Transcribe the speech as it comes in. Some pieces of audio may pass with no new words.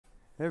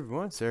Hey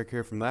everyone, it's Eric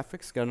here from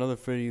Laughix. Got another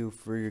video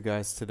for you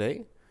guys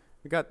today.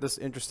 We got this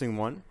interesting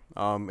one.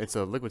 It's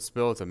a liquid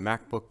spill. It's a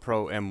MacBook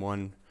Pro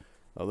M1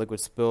 liquid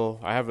spill.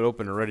 I have it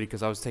open already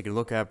because I was taking a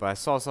look at it, but I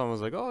saw something. I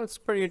was like, oh, it's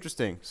pretty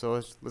interesting.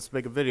 So let's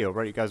make a video,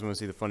 right? You guys want to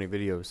see the funny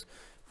videos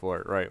for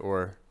it, right?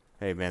 Or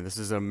hey man, this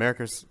is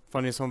America's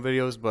funniest home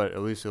videos, but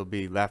at least it'll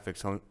be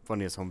Laughix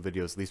funniest home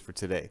videos, at least for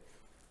today.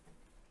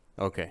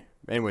 Okay.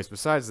 Anyways,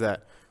 besides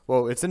that,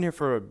 well, it's in here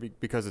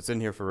because it's in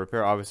here for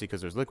repair, obviously,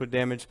 because there's liquid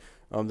damage.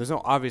 There's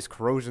no obvious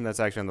corrosion that's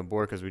actually on the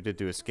board because we did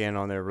do a scan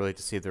on there really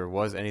to see if there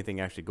was anything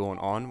actually going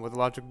on with the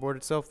logic board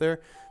itself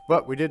there.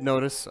 But we did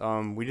notice,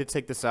 we did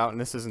take this out,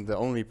 and this isn't the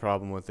only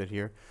problem with it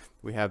here.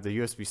 We have the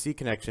USB-C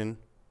connection.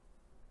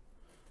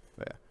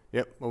 Yeah.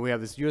 Yep. Well, we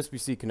have this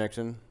USB-C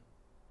connection.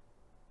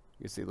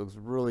 You can see it looks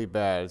really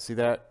bad. See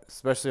that?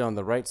 Especially on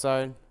the right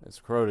side, it's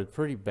corroded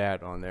pretty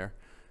bad on there.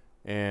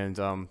 And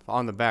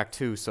on the back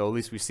too, so at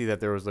least we see that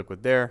there was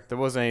liquid there. There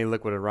wasn't any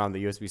liquid around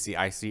the USB-C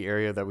IC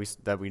area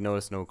that we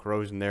noticed. No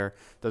corrosion there.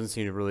 Doesn't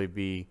seem to really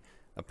be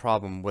a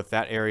problem with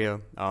that area.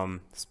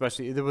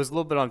 Especially there was a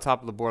little bit on top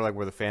of the board, like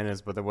where the fan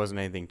is, but there wasn't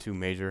anything too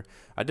major.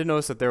 I did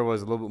notice that there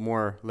was a little bit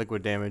more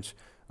liquid damage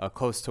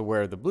close to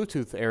where the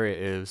Bluetooth area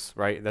is.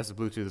 Right, that's the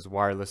Bluetooth is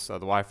wireless, the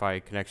Wi-Fi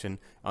connection.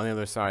 On the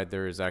other side,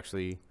 there is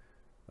actually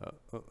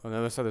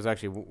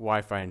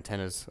Wi-Fi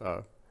antennas.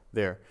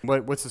 There.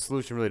 What's the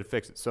solution really to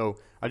fix it? So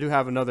I do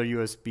have another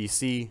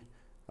USB-C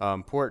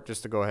port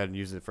just to go ahead and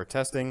use it for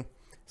testing.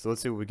 So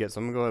let's see what we get.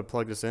 So I'm going to go ahead and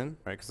plug this in,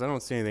 right? Because I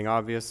don't see anything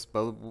obvious.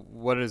 But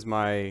what is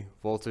my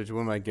voltage? What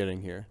am I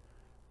getting here?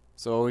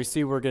 So we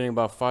see we're getting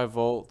about 5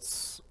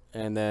 volts.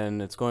 And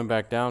then it's going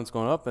back down. It's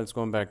going up and it's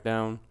going back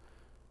down.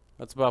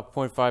 That's about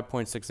 0.5,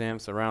 0.6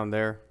 amps around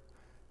there.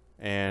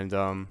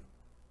 And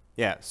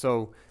yeah,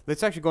 so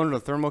let's actually go into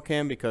the thermal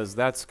cam because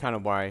that's kind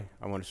of why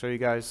I want to show you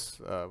guys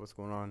what's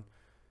going on.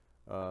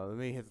 Let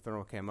me hit the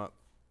thermal cam up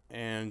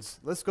and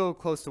let's go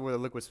close to where the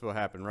liquid spill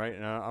happened, right?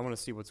 And I want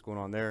to see what's going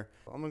on there.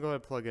 I'm gonna go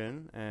ahead and plug it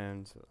in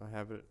and I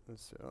have it.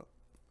 Let's see. Oh,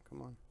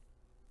 come on.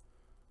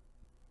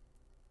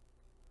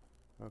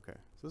 Okay,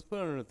 so let's put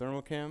it under the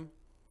thermal cam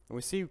and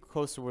we see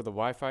close to where the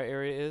Wi-Fi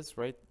area is,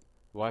 right?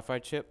 The Wi-Fi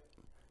chip,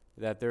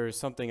 that there is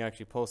something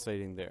actually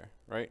pulsating there,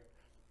 right?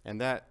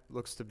 And that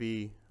looks to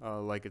be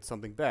like it's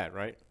something bad,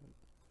 right?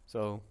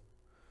 So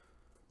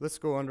let's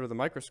go under the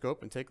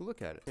microscope and take a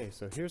look at it. Okay,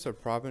 so here's our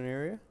problem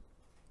area.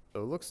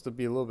 So it looks to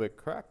be a little bit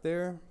cracked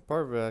there.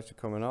 Part of it actually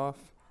coming off.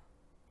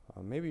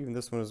 Maybe even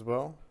this one as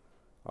well.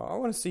 I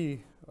want to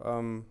see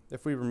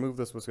if we remove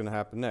this, what's going to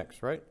happen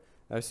next, right?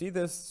 Now see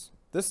this.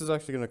 This is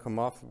actually going to come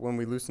off when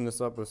we loosen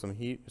this up with some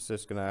heat. It's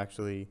just going to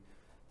actually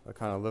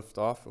kind of lift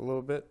off a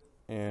little bit.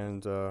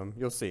 And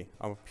you'll see.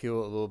 I'll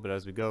peel it a little bit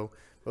as we go.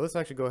 But let's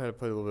actually go ahead and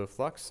put a little bit of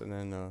flux and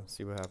then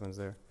see what happens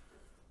there.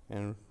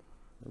 And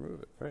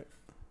remove it, right?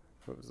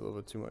 It was a little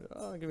bit too much.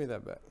 Oh, give me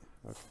that back.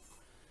 Okay.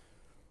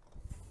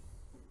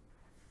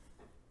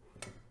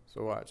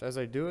 So watch. As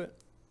I do it,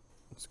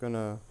 it's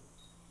gonna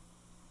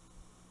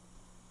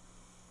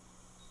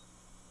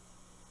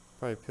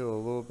probably peel a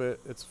little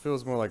bit. It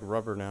feels more like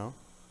rubber now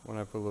when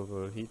I put a little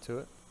bit of heat to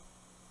it.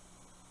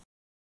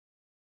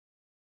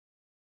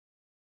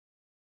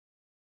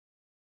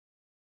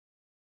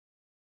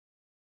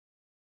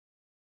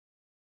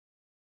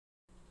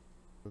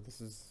 So this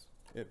is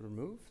it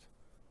removed.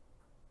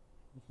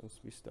 It's supposed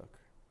to be stuck.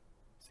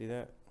 See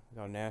that?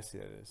 How nasty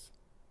that is.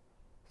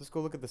 Let's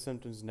go look at the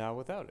symptoms now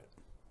without it.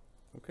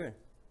 Okay,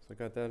 so I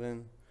got that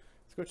in.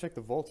 Let's go check the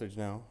voltage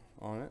now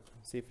on it,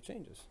 see if it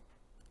changes.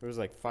 There was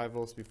like 5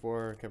 volts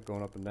before, it kept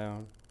going up and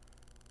down.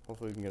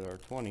 Hopefully we can get our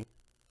 20.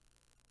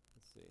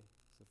 Let's see.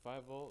 So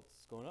 5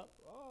 volts going up.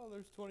 Oh,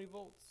 there's 20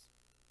 volts.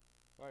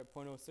 All right,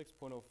 0.06,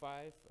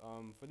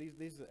 0.05. For these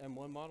is the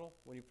M1 model.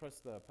 When you press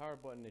the power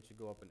button, it should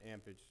go up in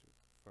ampage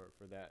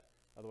for that.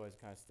 Otherwise,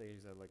 it kind of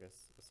stays at like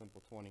a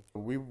simple 20.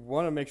 We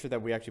want to make sure that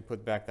we actually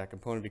put back that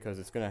component because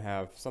it's going to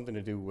have something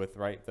to do with,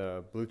 right,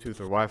 the Bluetooth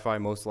or Wi-Fi,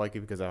 most likely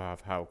because of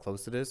how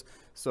close it is.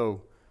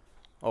 So,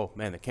 oh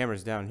man, the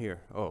camera's down here.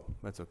 Oh,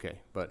 that's okay.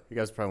 But you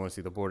guys probably want to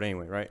see the board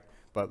anyway, right?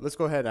 But let's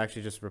go ahead and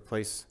actually just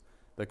replace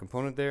the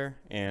component there,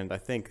 and I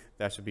think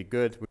that should be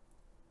good.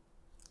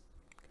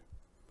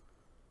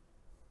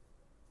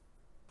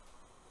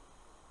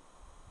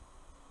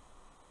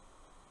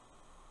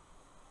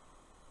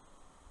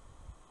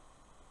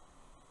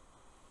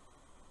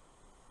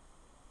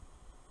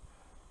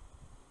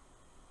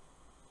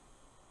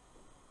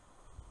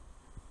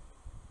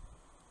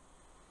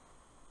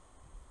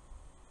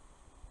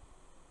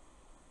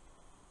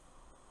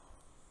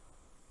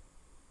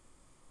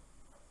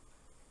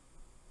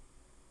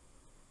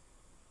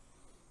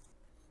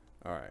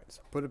 Alright,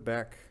 so put it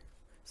back.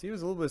 See, it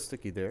was a little bit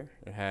sticky there.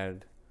 It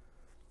had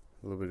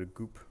a little bit of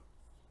goop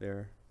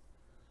there.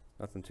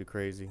 Nothing too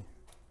crazy.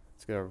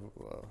 It's got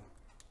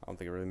I don't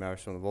think it really matters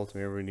showing the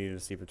voltmeter. We needed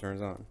to see if it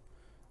turns on.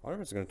 I wonder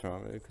if it's going to turn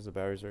on because the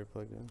battery's already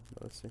plugged in.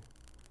 But let's see.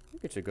 I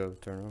think it should go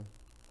turn on.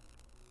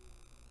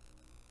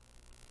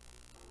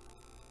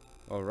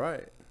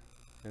 Alright.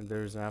 And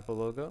there's an Apple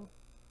logo.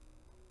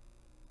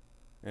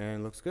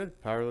 And looks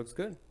good. Power looks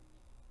good.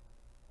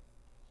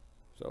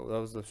 So that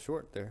was the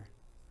short there.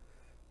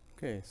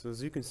 Okay, so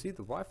as you can see,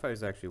 the Wi-Fi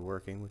is actually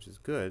working, which is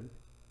good.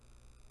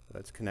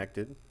 That's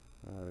connected.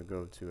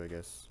 Go to, I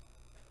guess,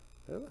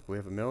 oh, look, we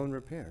have a mill in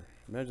repair.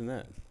 Imagine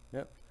that.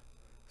 Yep.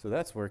 So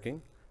that's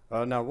working.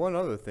 Now one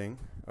other thing,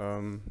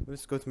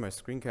 let's go to my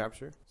screen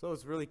capture. So I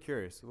was really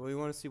curious. Well, we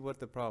want to see what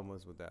the problem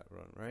was with that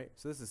run, right?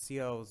 So this is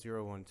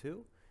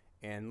CL012,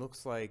 and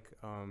looks like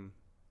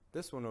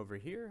this one over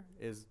here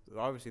is,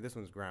 obviously this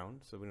one's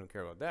ground, so we don't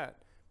care about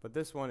that. But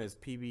this one is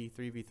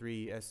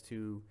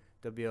PB3V3S2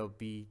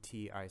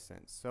 WLBT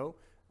iSense. So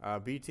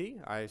BT,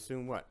 I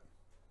assume what?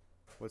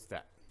 What's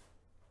that?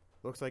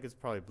 Looks like it's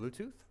probably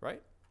Bluetooth,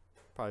 right?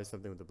 Probably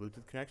something with the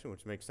Bluetooth connection,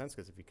 which makes sense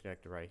because if you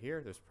connect it right here,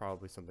 there's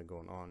probably something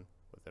going on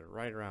with it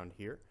right around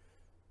here.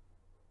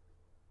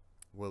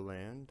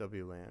 WLAN,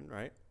 WLAN,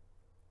 right?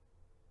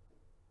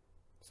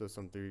 So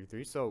some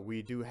 3v3. So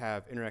we do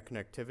have internet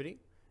connectivity,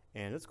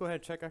 and let's go ahead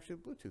and check actually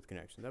the Bluetooth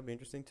connection. That'd be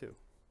interesting too.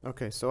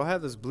 Okay, so I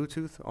have this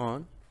Bluetooth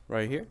on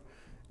right here,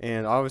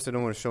 and obviously I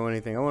don't want to show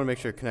anything. I want to make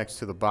sure it connects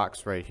to the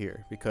box right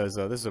here because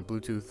this is a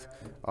Bluetooth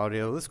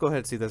audio. Let's go ahead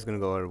and see if that's going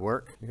to go out of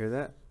work. You hear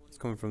that? It's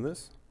coming from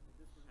this.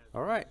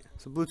 All right,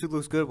 so Bluetooth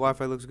looks good,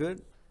 Wi-Fi looks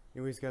good.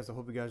 Anyways, guys, I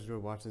hope you guys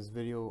enjoyed watching this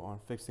video on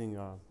fixing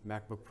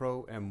MacBook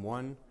Pro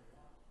M1.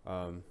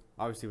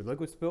 Obviously with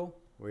liquid spill,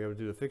 we were able to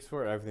do the fix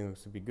for it. Everything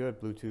looks to be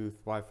good. Bluetooth,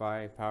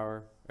 Wi-Fi,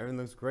 power, everything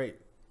looks great.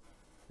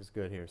 It's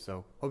good here.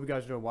 So hope you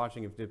guys enjoyed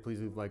watching. If you did, please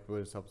leave a like below.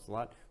 This helps a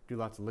lot. We do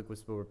lots of liquid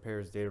spill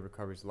repairs, data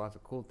recoveries, lots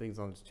of cool things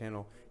on this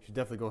channel. You should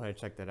definitely go ahead and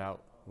check that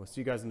out. We'll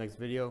see you guys in the next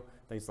video.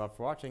 Thanks a lot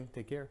for watching.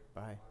 Take care.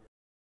 Bye.